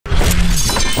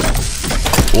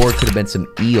Or it could have been some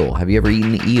eel. Have you ever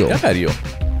eaten eel? Yeah, I've had eel.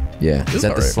 Yeah. Is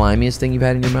that the slimiest thing you've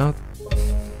had in your mouth?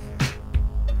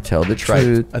 Tell the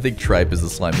truth. I think tripe is the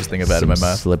slimiest thing I've had in my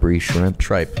mouth. Slippery shrimp.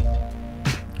 Tripe.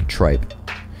 Tripe.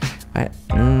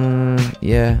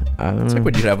 Yeah. It's like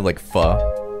what you'd have with like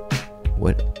pho.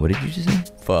 What did you just say?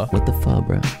 Pho. What the pho,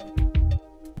 bro?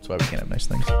 That's why we can't have nice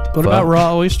things. What about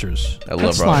raw oysters? I love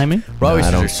raw. Slimy. Raw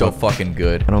oysters are so fucking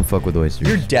good. I don't fuck with oysters.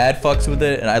 Your dad fucks with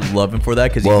it, and I love him for that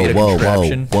because he made a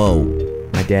contraption. Whoa.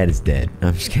 My dad is dead. No,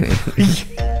 I'm just kidding.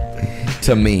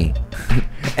 To me.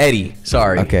 Eddie,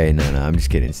 sorry. Okay, no, I'm just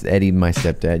kidding. It's Eddie, my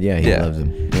stepdad. Yeah, he loves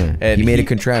him. Yeah. And he made a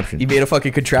contraption. He made a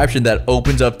fucking contraption that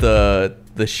opens up the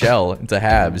shell into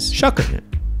halves. Shucker.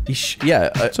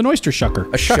 It's an oyster shucker.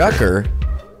 A shucker?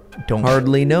 Don't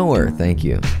hardly know her. Thank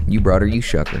you. You brought her, you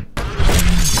shucker.